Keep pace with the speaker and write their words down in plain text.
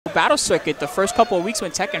battle circuit the first couple of weeks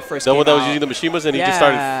when Tekken first The came one that was out. using the Mishimas and he just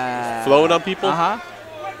started flowing on people?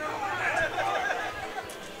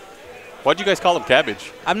 Why'd you guys call him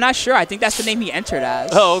Cabbage? I'm not sure. I think that's the name he entered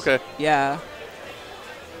as. Oh, okay. Yeah.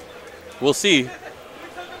 We'll see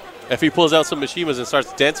if he pulls out some Mishimas and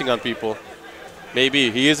starts dancing on people.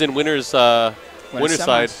 Maybe. He is in winner's side.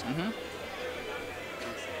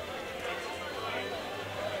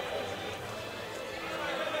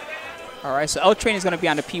 All right, so LTrain is going to be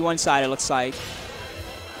on the P1 side, it looks like.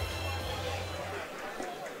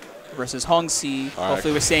 Versus Hongssse.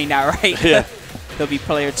 Hopefully we're saying that right. Yeah. He'll be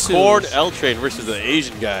player 2. Corn LTrain versus the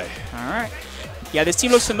Asian guy. All right. Yeah, this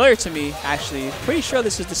team looks familiar to me, actually. Pretty sure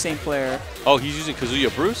this is the same player. Oh, he's using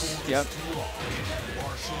Kazuya Bruce? Yep.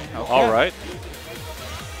 Okay. All right.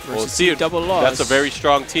 We'll see. Double loss. That's a very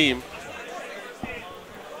strong team.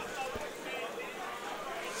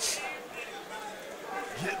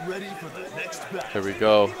 Get ready for the next battle. Here we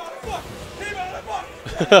go.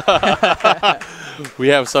 We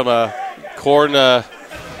have some corn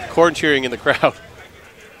cheering in the crowd.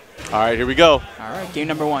 All right, here we go. All right, game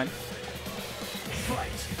number 1.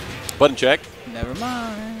 Button check. Never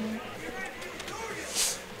mind.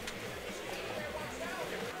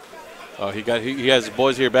 Oh, he has his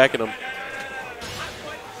boys here backing him.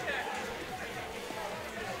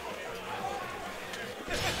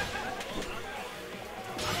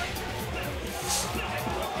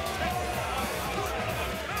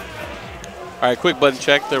 All right, quick button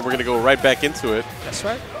check. Then we're going to go right back into it. That's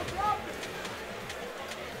right.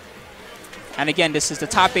 And again, this is the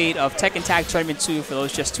top 8 of Tekken Tag Tournament 2 for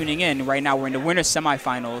those just tuning in. Right now, we're in the winner's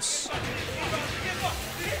semifinals.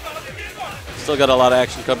 Still got a lot of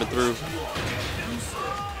action coming through.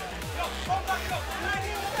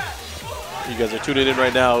 You guys are tuning in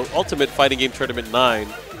right now. Ultimate Fighting Game Tournament 9,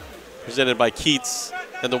 presented by Keats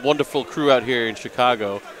and the wonderful crew out here in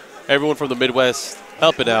Chicago. Everyone from the Midwest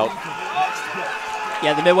helping out.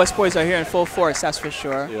 Yeah, the Midwest boys are here in full force, that's for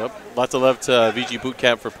sure. Yep. Lots of love to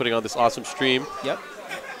VGBootCamp for putting on this awesome stream. Yep.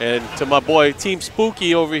 And to my boy, Team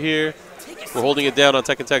Spooky over here. We're holding it down on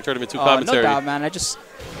Tekken Tag Tournament 2 commentary. No doubt, man. I just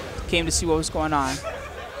came to see what was going on.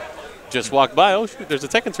 Just walked by. Oh, shoot, there's a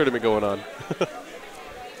Tekken tournament going on.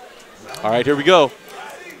 All right, here we go.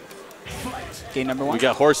 Game number 1. We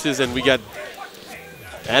got horses and we got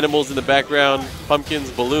animals in the background, pumpkins,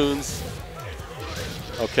 balloons.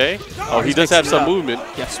 Okay. Oh, he does have some movement.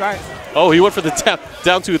 That's right. Oh, he went for the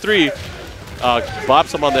down 2-3.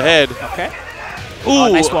 Bops him on the head. Okay. Ooh.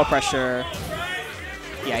 Oh, nice wall pressure.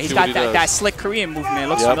 Yeah, he's got that slick Korean movement. It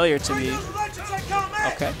looks familiar to me.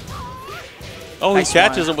 Okay. Oh, nice he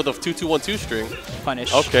catches him with a 2-2-1-2 string.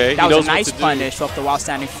 Punish. Okay. That was a nice punish off the wall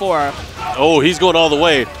standing 4. Oh, he's going all the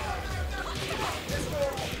way.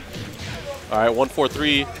 All right,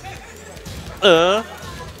 1-4-3.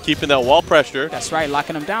 Keeping that wall pressure. That's right,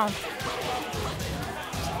 locking him down.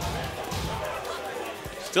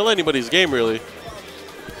 Still anybody's game, really.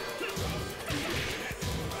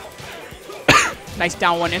 Nice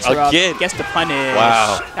down 1 interrupt. Again. Gets the punish.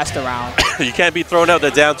 Wow. That's the round. You can't be thrown out the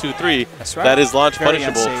down 2-3. That's right. That is launch Very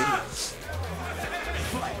punishable. unsafe.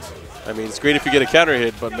 I mean, it's great if you get a counter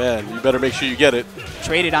hit, but man, you better make sure you get it.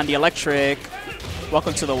 Traded on the electric.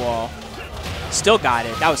 Welcome to the wall. Still got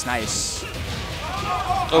it. That was nice.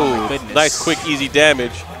 Oh, goodness. Nice, quick, easy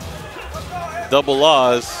damage. Double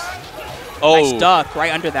laws. Oh. Nice duck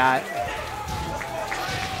right under that.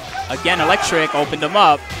 Again, electric opened him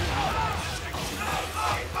up.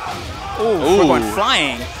 Ooh, we're going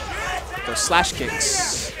flying. Those slash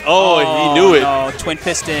kicks. Oh, he knew it. No, twin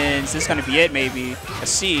pistons. This is going to be it, maybe. A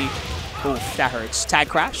C. Oof, that hurts. Tag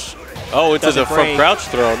crash. Oh, into the front crouch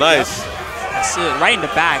throw. Nice. Yep. That's it. Right in the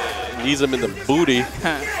back. Knees him in the booty.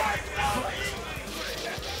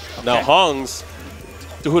 Now Hongssse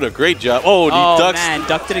doing a great job. Oh, he ducks. Oh, man,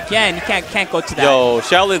 ducked it again. You can't go to that. Yo,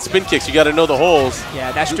 Shaolin spin kicks. You got to know the holes.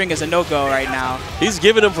 Yeah, that string is a no-go right now. He's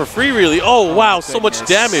giving him for free, really. Oh, wow, so much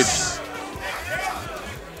damage.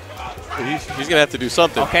 He's going to have to do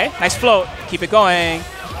something. Okay, nice float. Keep it going.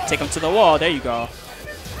 Take him to the wall. There you go.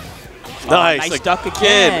 Nice. Nice duck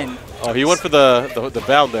again. Oh, he went for the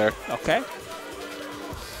bound there. Okay.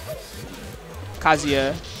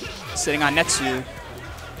 Kazuya sitting on Netsu.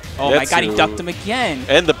 Oh my god, he ducked him again.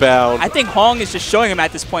 And the bound. I think Hong is just showing him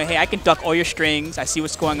at this point, hey, I can duck all your strings. I see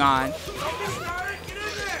what's going on.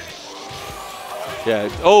 Yeah.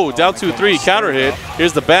 Oh, down 2-3, counter hit.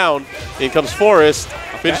 Here's the bound. In comes Forrest.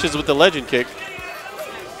 Finishes with the legend kick.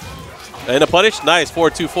 And a punish. Nice.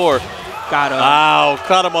 4-2-4. Got him. Ow.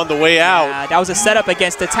 Caught him on the way out. Yeah, that was a setup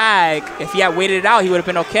against the tag. If he had waited it out, he would have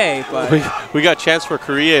been okay. But we got chance for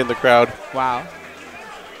Korea in the crowd. Wow.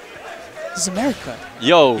 This is America.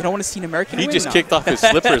 Yo, You don't want to see an American he win? just No. kicked off his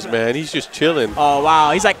slippers, man. He's just chilling. Oh,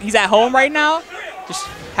 wow. He's at home right now, just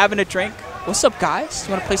having a drink. What's up, guys?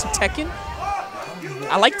 You want to play some Tekken?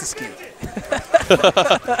 I like this game.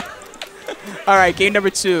 All right, game number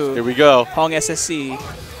 2. Here we go. Hong SSC,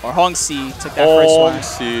 or Hongssse, took that first one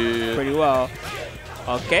Hongssse. pretty well.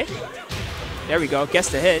 Okay. There we go. Gets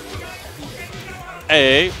the hit.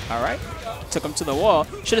 Hey. All right. Took him to the wall.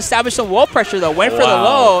 Should establish some wall pressure, though. Went for the Wow.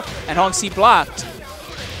 low, and Hongssse blocked.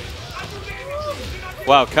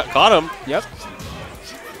 Wow, caught him. Yep.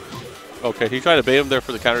 Okay, he tried to bait him there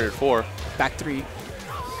for the counter at 4. Back 3.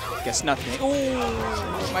 Guess nothing.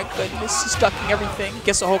 Oh, my goodness. He's ducking everything.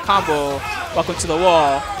 Gets a whole combo. Welcome to the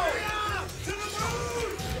wall.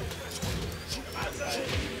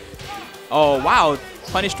 Oh, wow.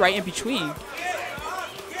 Punished right in between.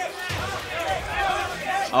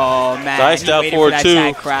 Oh, man. Dice He down waited for that 4-2.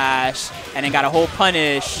 tag crash and then got a whole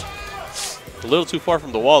punish. A little too far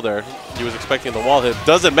from the wall there. He was expecting the wall hit.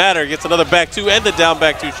 Doesn't matter. Gets another back 2 and the down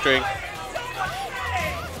back 2 string.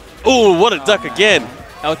 Ooh, what a duck again.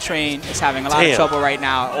 LTrain is having a lot of trouble right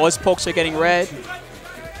now. All his pokes are getting red.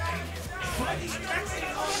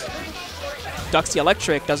 Ducks the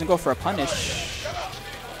electric. Doesn't go for a punish.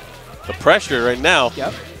 The pressure right now.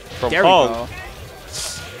 Yep. From There Hong. we go.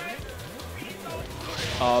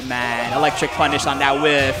 Oh, man. Electric punish on that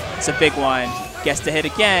whiff. It's a big one. Gets the hit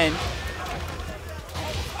again.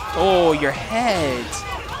 Oh, your head.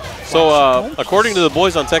 So, according to the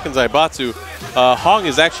boys on Tekken Zaibatsu, Hong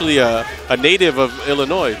is actually a native of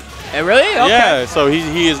Illinois. Really? Okay. Yeah, so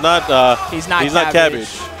he is not. He's not cabbage.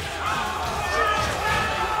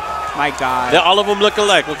 My God. All of them look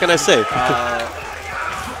alike. What can I say?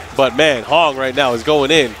 But man, Hong right now is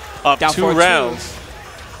going in up Down 2 4-2. rounds.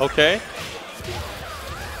 Okay.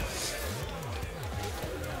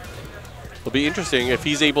 It'll be interesting if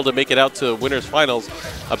he's able to make it out to winners finals.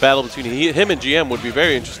 A battle between him and GM would be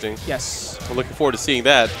very interesting. Yes. I'm looking forward to seeing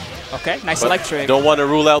that. Okay. Nice But electric. don't want to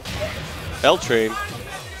rule out LTrain.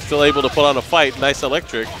 Still able to put on a fight. Nice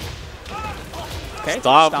electric. Okay.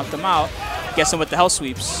 Stomp. Stomped him out. Gets him with the hell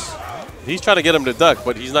sweeps. He's trying to get him to duck,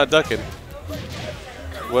 but he's not ducking.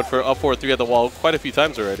 Went for up 4-3 at the wall quite a few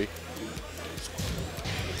times already.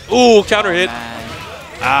 Ooh, counter hit. Man.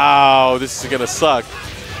 Ow, this is going to suck.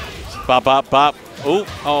 Bop, bop, bop. Ooh.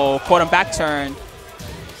 Oh, caught him back turn.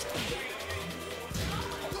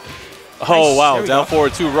 Oh, Nice. wow. There we Down go.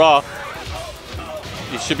 4-2 raw.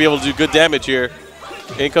 He should be able to do good damage here.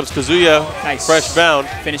 In comes Kazuya. Nice. Fresh bound.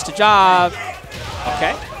 Finish the job.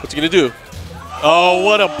 Okay. What's he going to do? Oh,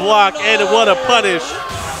 what a block and what a punish.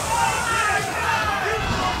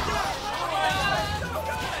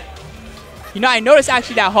 You know, I noticed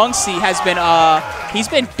actually that Hongssse has been, he's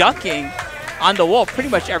been ducking on the wall pretty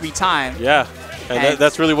much every time. Yeah. And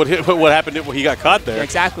that's really what happened when he got caught there.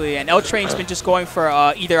 Exactly. And LTrain's been just going for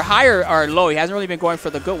either high or low. He hasn't really been going for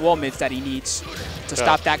the good wall mids that he needs to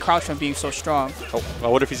stop that crouch from being so strong. Oh, I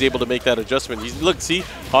wonder if he's able to make that adjustment. Look, see,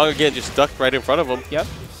 Hong again just ducked right in front of him. Yep.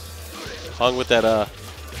 Hong with that,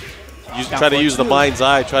 try to use the mind's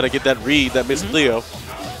eye, try to get that read that missed Leo.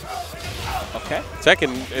 Okay.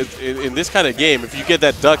 Tekken, in this kind of game, if you get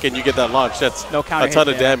that duck and you get that launch, that's No counter a ton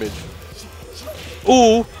hit of there. damage.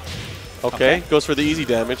 Ooh. Okay, goes for the easy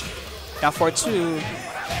damage. Down 4-2.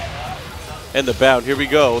 And the bound. Here we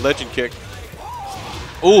go. Legend kick.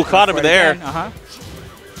 Ooh, caught him in the air. Uh-huh.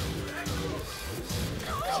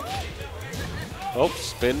 Oh,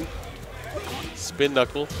 spin. Spin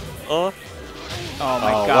knuckle. Oh,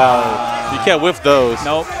 my Oh, God. wow. You can't whiff those.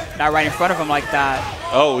 Nope. Not right in front of him like that.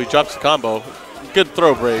 Oh, he drops the combo. Good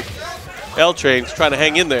throw break. LTrain's trying to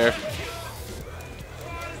hang in there.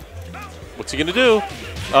 What's he going to do?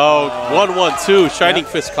 Oh, 1-1-2. Shining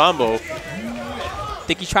Fist combo. I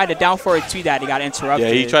think he tried to down 4-2 that. He got interrupted.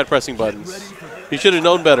 Yeah, he tried pressing buttons. He should have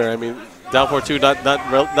known better. I mean, down 4-2,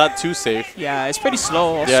 not too safe. Yeah, it's pretty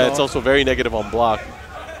slow also. Yeah, it's also very negative on block.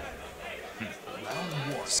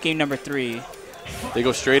 It's game number 3. They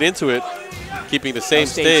go straight into it, keeping the same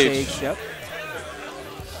stage. Yep.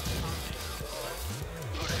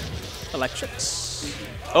 Electrics.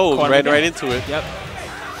 Oh, Caught him ran again. right into it. Yep.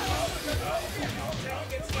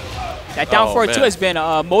 That down Oh, 4-2 man. has been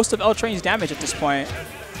most of LTrain's damage at this point.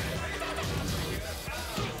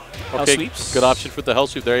 Hell Okay, sweeps. good option for the hell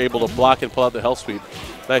sweep. They're able to block and pull out the hell sweep.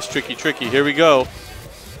 Nice, tricky. Here we go.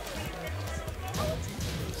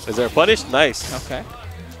 Is there a punish? Nice. Okay.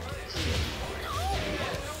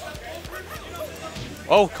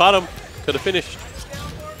 Oh, caught him. Could have finished.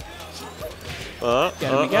 Get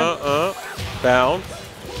him again. Bound.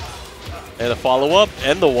 And a follow-up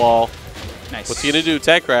and the wall. Nice. What's he going to do?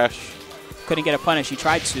 Tag crash. Couldn't get a punish. He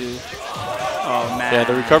tried to. Oh, man. Yeah,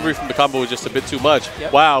 the recovery from the combo was just a bit too much.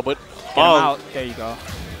 Yep. Wow, but Get him out. There you go.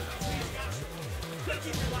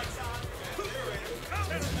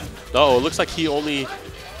 Oh, it looks like he only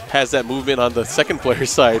has that movement on the second player's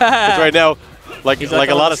side. Because right now, like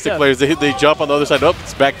a lot of stick players, they jump on the other side. Oh,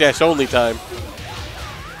 it's backdash only time.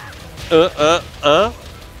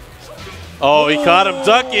 Oh, he caught him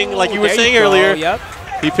ducking like you were saying earlier. Yep.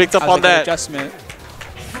 He picked up on that. Adjustment.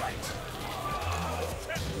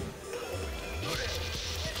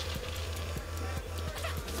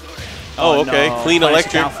 Oh, okay. No. Clean Punish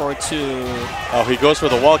electric. Down forward 2. Oh, he goes for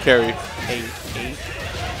the wall carry. 8.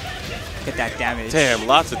 Get that damage. Damn,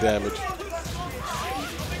 lots of damage.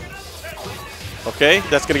 Okay,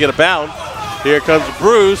 that's going to get a bound. Here comes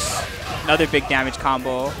Bruce. Another big damage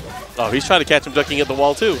combo. Oh, he's trying to catch him ducking at the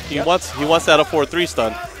wall, too. He wants that up 4-3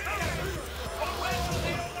 stun.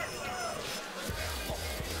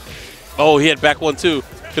 Oh, he had back 1-2.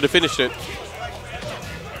 Could have finished it.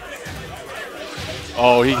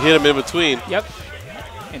 Oh, he hit him in between. Yep.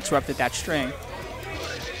 Interrupted that string.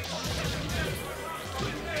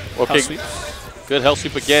 Okay, Hell sweep. good hell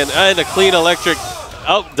sweep again. And a clean electric.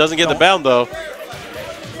 Oh, doesn't get the bound, though.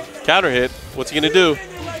 Counter hit. What's he going to do?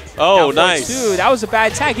 Oh, nice. Dude, that was a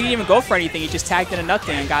bad tag. He didn't even go for anything. He just tagged into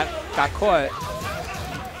nothing and got caught.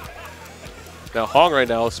 Now, Hong right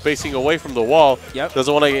now is spacing away from the wall. Yep.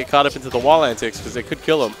 Doesn't want to get caught up into the wall antics because they could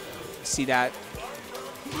kill him. See that?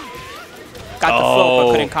 Got the float,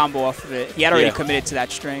 but couldn't combo off of it. He had already committed to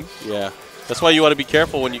that string. Yeah. That's why you want to be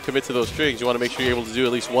careful when you commit to those strings. You want to make sure you're able to do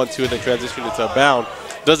at least 1-2 and then transition into a bound.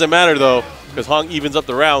 Doesn't matter, though, because Hong evens up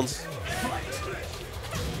the rounds.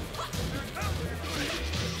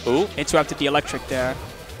 Ooh. Interrupted the electric there.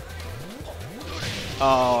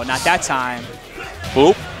 Oh, not that time.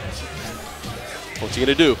 Boop. What's he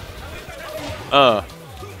going to do?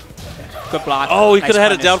 Good block. Oh, he Nice could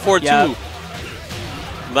have had it down punish. 4-2. Yep.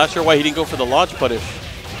 I'm not sure why he didn't go for the launch punish.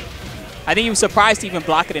 I think he was surprised to even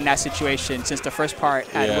block it in that situation since the first part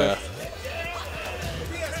had whip.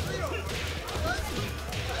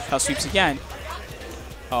 Hell sweeps again.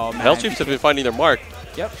 Oh, man. Hell sweeps have been finding their mark.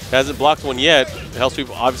 Yep. Hasn't blocked one yet. Hell sweep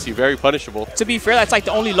obviously very punishable. To be fair, that's like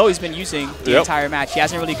the only low he's been using the entire match. He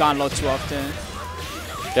hasn't really gone low too often.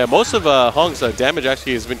 Yeah, most of Hong's damage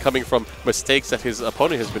actually has been coming from mistakes that his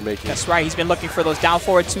opponent has been making. That's right. He's been looking for those down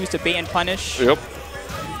forward 2s to bait and punish. Yep.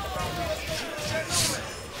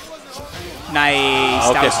 Nice.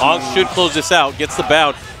 Okay, Hong should close this out. Gets the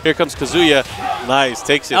bound. Here comes Kazuya. Nice.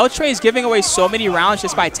 Takes it. LTrain is giving away so many rounds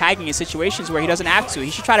just by tagging in situations where he doesn't have to.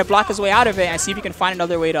 He should try to block his way out of it and see if he can find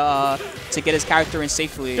another way to get his character in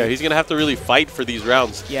safely. Yeah, he's going to have to really fight for these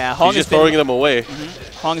rounds. Yeah, Hong he's just throwing them away.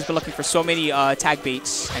 Hong has been looking for so many tag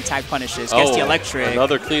baits and tag punishes. Gets the electric.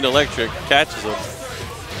 Another clean electric. Catches him.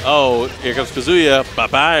 Oh, here comes Kazuya.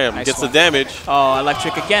 Bam. Nice Gets one. the damage. Oh,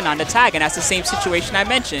 electric again on the tag, and that's the same situation I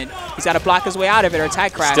mentioned. He's got to block his way out of it or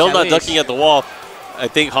tag crash. Still not ducking at the wall. I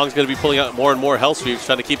think Hong's going to be pulling out more and more hell sweeps,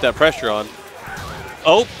 trying to keep that pressure on.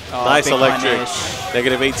 Oh, nice electric. Punish.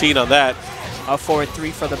 Negative 18 on that. A forward 3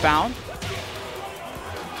 for the bound.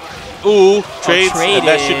 Ooh, trades, and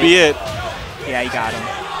that should be it. Yeah, he got him.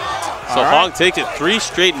 So Hong takes it 3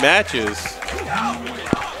 straight matches.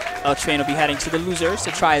 LTrain will be heading to the losers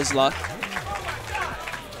to try his luck.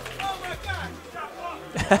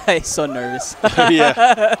 He's so nervous.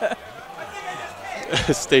 Yeah.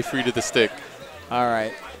 Stay free to the stick. All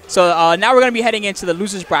right. So now we're going to be heading into the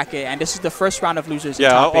losers bracket, and this is the first round of losers.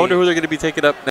 Yeah, I wonder who they're going to be taking up